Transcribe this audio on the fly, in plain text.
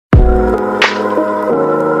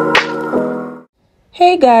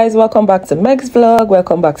Hey guys, welcome back to MEC'S vlog.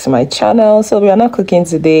 Welcome back to my channel. So we are not cooking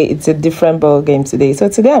today, it's a different ball game today. So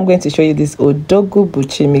today I'm going to show you this Odogwu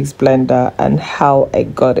BUCHYMIX blender and how I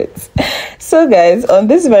got it. So guys, on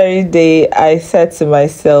this very day I said to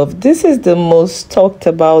myself, this is the most talked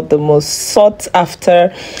about, the most sought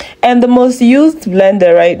after and the most used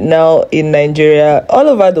blender right now in Nigeria, all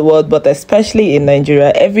over the world, but especially in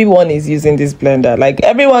Nigeria. Everyone is using this blender. Like,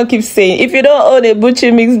 everyone keeps saying, if you don't own a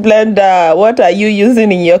BUCHYMIX blender, what are you using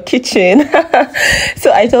in your kitchen?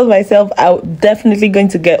 So I told myself I'm definitely going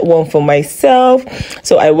to get one for myself.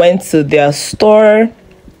 So I went to their store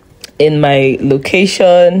in my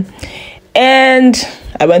location and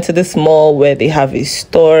I went to this mall where they have a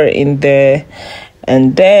store in there,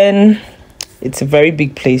 and then it's a very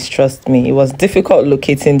big place, trust me. It was difficult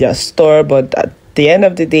locating their store, but at the end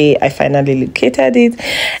of the day I finally located it.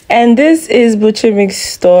 And this is BUCHYMIX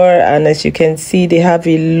store, and as you can see, they have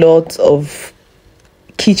a lot of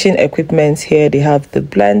kitchen equipment here. They have the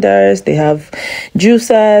blenders, they have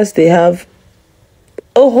juicers, they have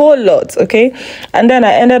a whole lot. Okay, and then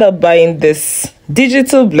I ended up buying this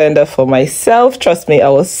digital blender for myself. Trust me, I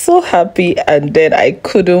was so happy, and then I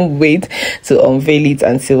couldn't wait to unveil it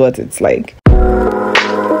and see what it's like.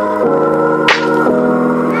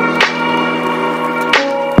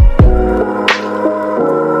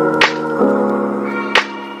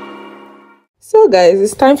 So guys,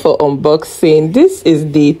 it's time for unboxing. This is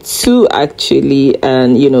day 2 actually,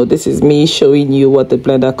 and you know, this is me showing you what the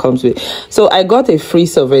blender comes with. So I got a free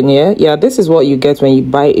souvenir. Yeah, this is what you get when you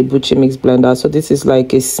buy a BUCHYMIX blender. So this is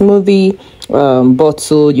like a smoothie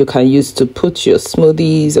bottle you can use to put your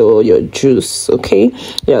smoothies or your juice. Okay,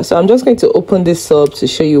 yeah, so I'm just going to open this up to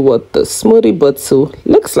show you what the smoothie bottle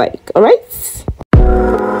looks like. All right.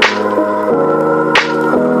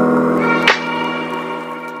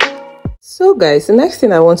 So guys, the next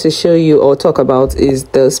thing I want to show you or talk about is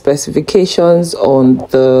the specifications on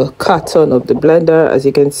the carton of the blender. As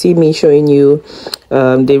you can see me showing you,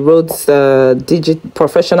 they wrote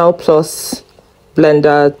Professional Plus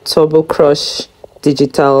Blender Turbo Crush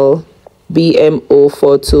Digital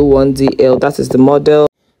BMO421DL. That is the model.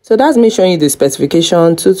 So that's me showing you the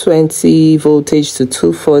specification: 220 voltage to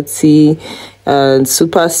 240, and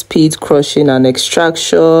super speed crushing and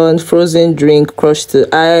extraction, frozen drink crush to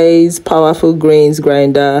ice, powerful grains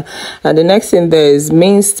grinder. And the next thing there is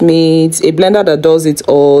minced meat, a blender that does it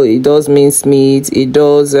all. It does minced meat, it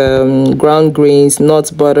does ground grains,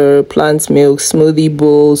 nuts, butter, plant milk, smoothie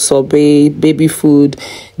bowl, sorbet, baby food,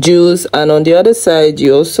 juice. And on the other side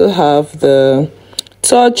you also have the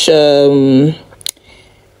touch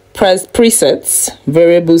press presets,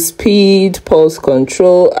 variable speed, pulse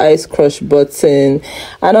control, ice crush button.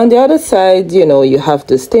 And on the other side, you know, you have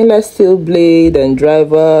the stainless steel blade and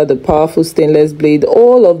driver, the powerful stainless blade.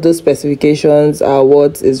 All of those specifications are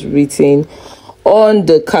what is written on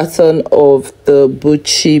the carton of the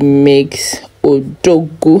BUCHYMIX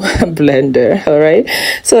Odogwu blender. All right,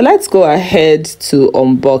 so let's go ahead to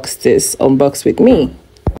unbox this. Unbox with me.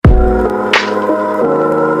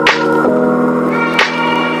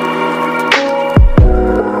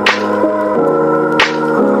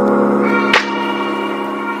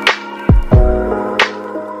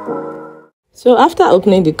 So after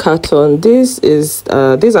opening the carton, these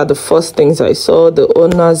are the first things I saw: the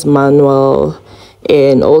owner's manual,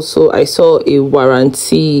 and also I saw a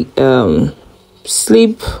warranty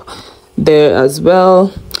slip there as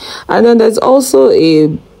well. And then there's also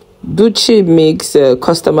a BUCHYMIX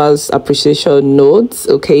customers appreciation notes,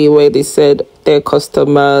 okay, where they said, their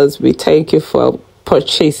customers, we thank you for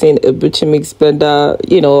purchasing a BUCHYMIX blender,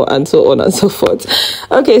 you know, and so on and so forth.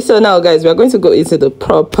 Okay, so now guys, we are going to go into the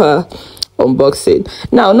proper unboxing.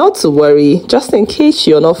 Now, not to worry, just in case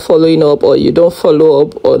you're not following up or you don't follow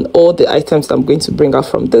up on all the items I'm going to bring out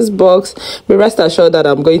from this box, be rest assured that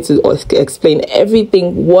I'm going to explain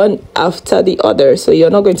everything one after the other, so you're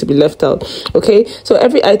not going to be left out. Okay, so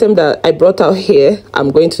every item that I brought out here, I'm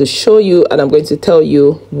going to show you and I'm going to tell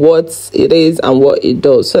you what it is and what it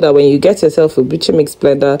does, so that when you get yourself a BUCHYMIX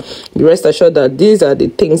blender, be rest assured that these are the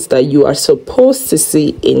things that you are supposed to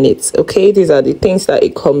see in it. Okay, these are the things that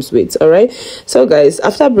it comes with. All right, so guys,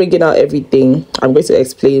 after bringing out everything, I'm going to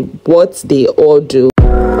explain what they all do.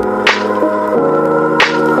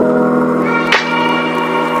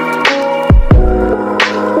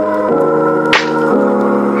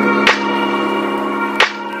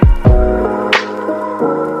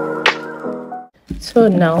 So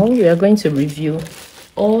now we are going to review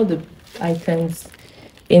all the items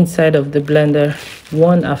inside of the blender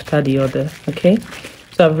one after the other. Okay,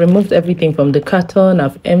 so I've removed everything from the carton,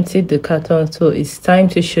 I've emptied the carton, so it's time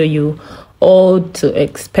to show you all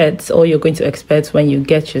you're going to expect when you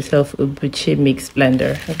get yourself a BUCHYMIX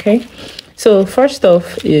blender. Okay, so first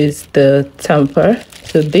off is the tamper.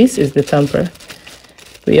 So this is the tamper.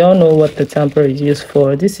 We all know what the tamper is used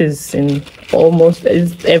for. This is in almost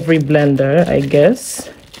every blender, I guess,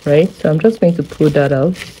 right? So I'm just going to pull that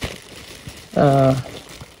out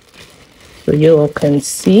so you all can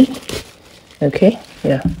see. Okay,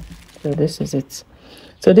 yeah, so this is it.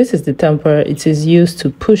 So this is the tamper. It is used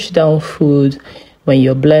to push down food when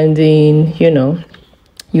you're blending. You know,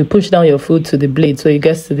 you push down your food to the blade, so it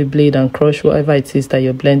gets to the blade and crush whatever it is that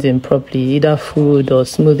you're blending properly, either food or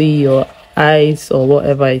smoothie or ice or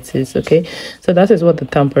whatever it is. Okay, so that is what the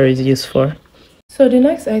tamper is used for. So the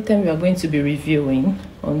next item we are going to be reviewing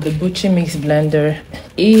on the BUCHYMIX blender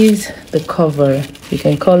is the cover. You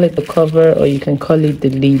can call it the cover or you can call it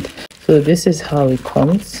the lid. So this is how it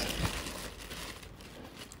comes.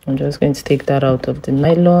 I'm just going to take that out of the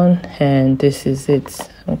nylon, and this is it.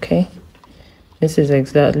 Okay, this is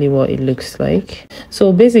exactly what it looks like.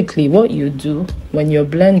 So basically what you do when you're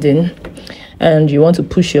blending and you want to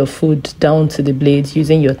push your food down to the blade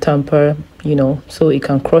using your tamper, you know, so it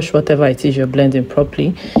can crush whatever it is you're blending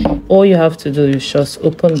properly, all you have to do is just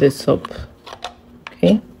open this up.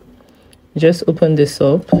 Okay, just open this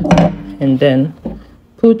up and then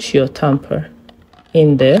put your tamper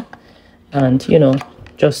in there, and you know,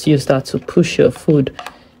 just use that to push your food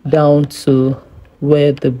down to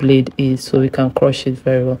where the blade is so you can crush it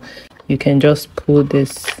very well. You can just pull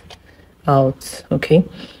this out. Okay,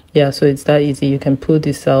 yeah, so it's that easy. You can pull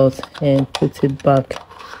this out and put it back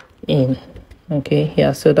in. Okay,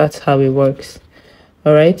 yeah, so that's how it works.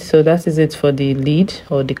 All right, so that is it for the lid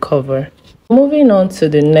or the cover. Moving on to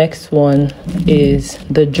the next one is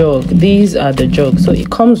the jug. These are the jugs. So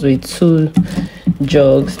it comes with two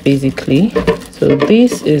jugs basically. So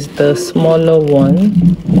this is the smaller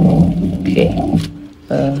one. Okay,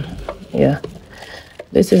 yeah,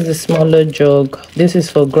 this is the smaller jug. This is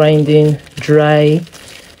for grinding dry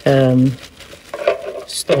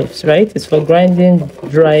stuffs, right? It's for grinding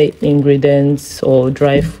dry ingredients or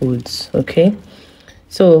dry foods. Okay,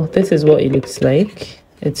 so this is what it looks like.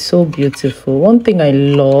 It's so beautiful. One thing I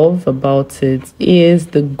love about it is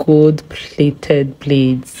the gold plated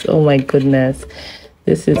blades. Oh my goodness,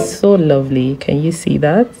 this is so lovely. Can you see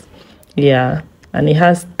that? Yeah, and it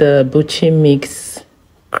has the BUCHYMIX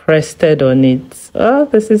crested on it. Oh,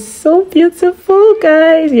 this is so beautiful,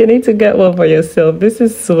 guys. You need to get one for yourself. This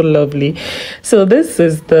is so lovely. So this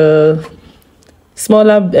is the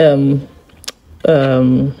smaller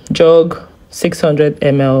jug, 600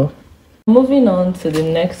 ml. Moving on to the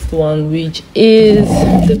next one, which is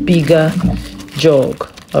the bigger jug.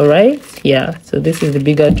 All right, yeah, so this is the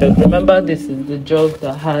bigger jug. Remember, this is the jug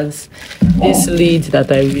that has this lid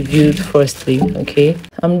that I reviewed firstly. Okay,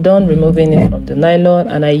 I'm done removing it from the nylon,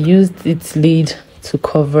 and I used its lid to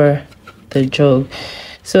cover the jug.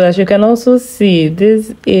 So as you can also see,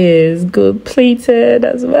 this is gold plated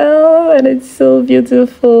as well, and it's so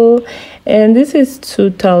beautiful. And this is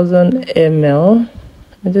 2000 ml.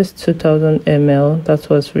 It is 2000 ml. That's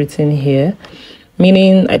what's written here,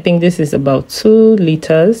 meaning I think this is about 2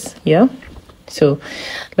 liters. Yeah, so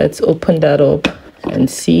let's open that up and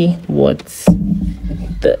see what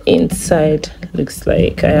the inside looks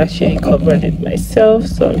like. I actually covered it myself,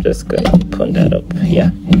 so I'm just going to open that up.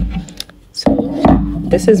 Yeah, so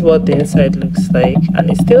this is what the inside looks like,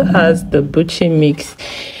 and it still has the BUCHYMIX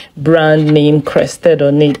brand name crested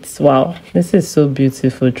on it. Wow, this is so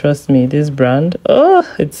beautiful. Trust me, this brand, oh,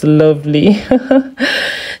 it's lovely.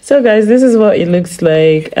 So guys, this is what it looks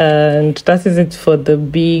like, and that is it for the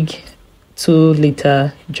big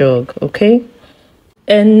 2-liter jug. Okay,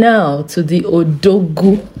 and now to the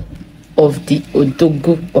odogu of the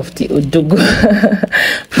odogu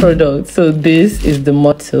product. So this is the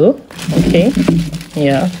motto. Okay,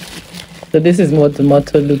 yeah, so this is what the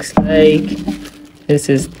motto looks like. This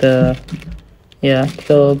is the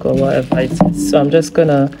plug or whatever it is. So I'm just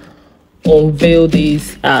gonna unveil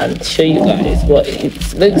this and show you guys what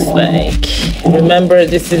it looks like. Remember,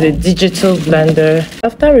 this is a digital blender.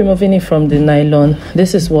 After removing it from the nylon,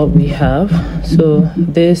 this is what we have. So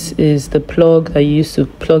this is the plug that you use to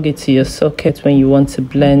plug it to your socket when you want to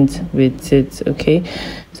blend with it. Okay,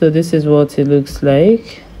 so this is what it looks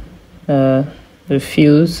like. The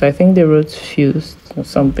fuse, I think they wrote fuse or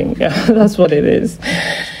something. Yeah, that's what it is.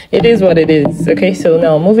 It is what it is. Okay, so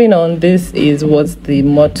now moving on, this is what the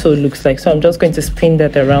motto looks like. So I'm just going to spin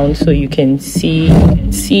that around so you can see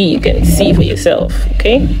for yourself.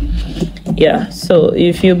 Okay, yeah, so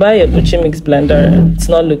if you buy a BUCHYMIX blender, it's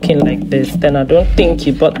not looking like this, then I don't think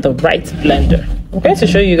you bought the right blender. I'm going to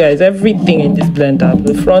show you guys everything in this blender: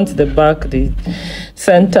 the front, the back, the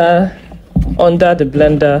center, under the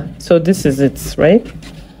blender. So this is it, right?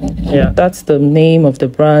 Yeah, that's the name of the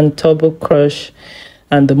brand, Turbo Crush,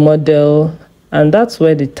 and the model, and that's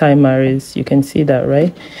where the timer is. You can see that,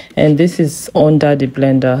 right? And this is under the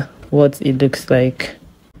blender, what it looks like.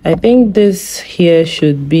 I think this here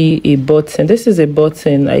should be a button. This is a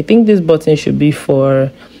button. I think this button should be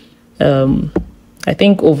for I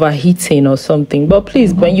think overheating or something. But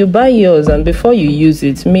please, when you buy yours and before you use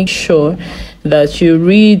it, make sure that you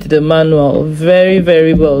read the manual very,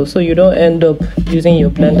 very well, so you don't end up using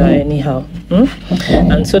your blender anyhow.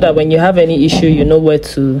 And so that when you have any issue, you know where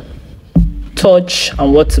to touch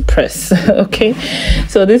and what to press. Okay,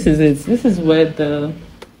 so this is it. This is where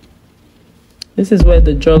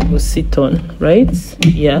the jug will sit on, right?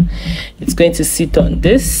 Yeah, it's going to sit on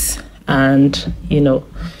this, and you know,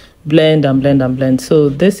 blend and blend and blend. So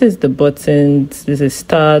this is the buttons. This is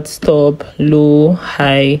start, stop, low,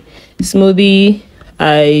 high, smoothie,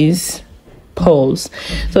 eyes, pulse.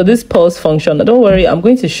 So this pulse function, don't worry, I'm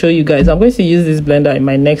going to show you guys. I'm going to use this blender in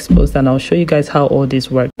my next post, and I'll show you guys how all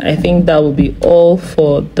this works. I think that will be all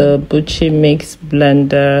for the BUCHYMIX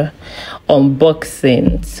blender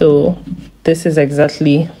unboxing. So this is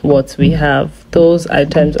exactly what we have. Those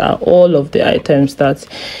items are all of the items that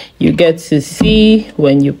you get to see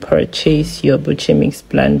when you purchase your BUCHYMIX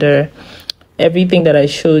blender. Everything that I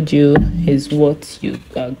showed you is what you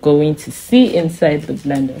are going to see inside the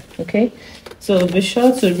blender. Okay, so be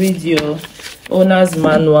sure to read your owner's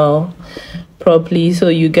manual properly, so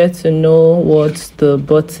you get to know what the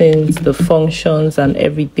buttons, the functions, and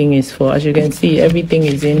everything is for. As you can see, everything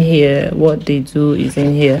is in here. What they do is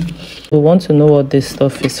in here. We want to know what this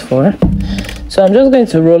stuff is for. So I'm just going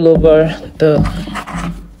to roll over the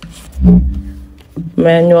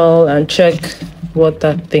manual and check what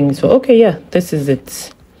that thing is for. Okay, yeah, this is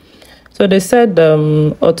it. So they said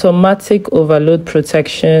automatic overload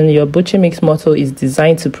protection. Your BUCHYMIX motor is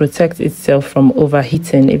designed to protect itself from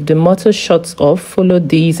overheating. If the motor shuts off, follow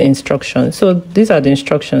these instructions. So these are the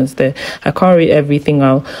instructions there. I can't read everything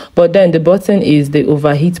out, but then the button is the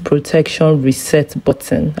overheat protection reset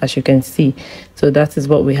button, as you can see. So that is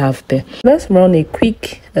what we have there. Let's run a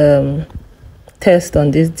quick test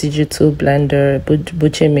on this digital blender,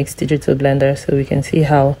 BUCHYMIX digital blender, so we can see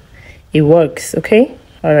how it works. Okay,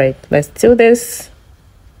 all right, let's do this.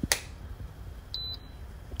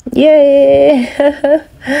 Yay!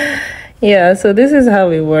 Yeah, so this is how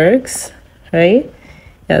it works, right?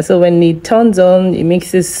 Yeah, so when it turns on, it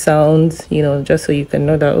makes this sound, you know, just so you can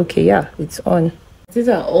know that, okay, yeah, it's on. These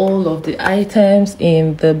are all of the items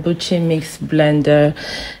in the BUCHYMIX blender.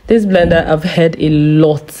 This blender, I've heard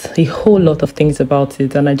a whole lot of things about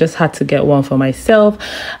it, and I just had to get one for myself.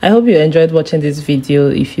 I hope you enjoyed watching this video.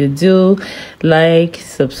 If you do, like,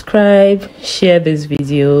 subscribe, share this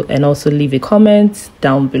video, and also leave a comment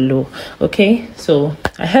down below. Okay, so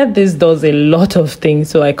I heard this does a lot of things,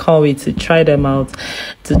 so I can't wait to try them out,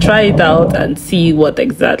 to try it out and see what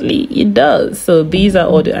exactly it does. So these are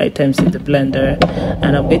all the items in the blender,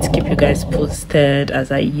 and I'm going to keep you guys posted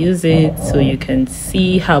as I use it, so you can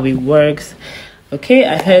see how it works. Okay,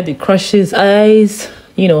 I heard it crushes eyes,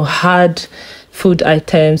 you know, hard food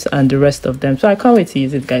items and the rest of them. So I can't wait to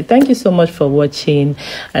use it, guys. Thank you so much for watching.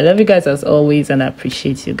 I love you guys as always, and I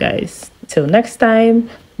appreciate you guys. Till next time,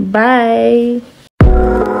 bye.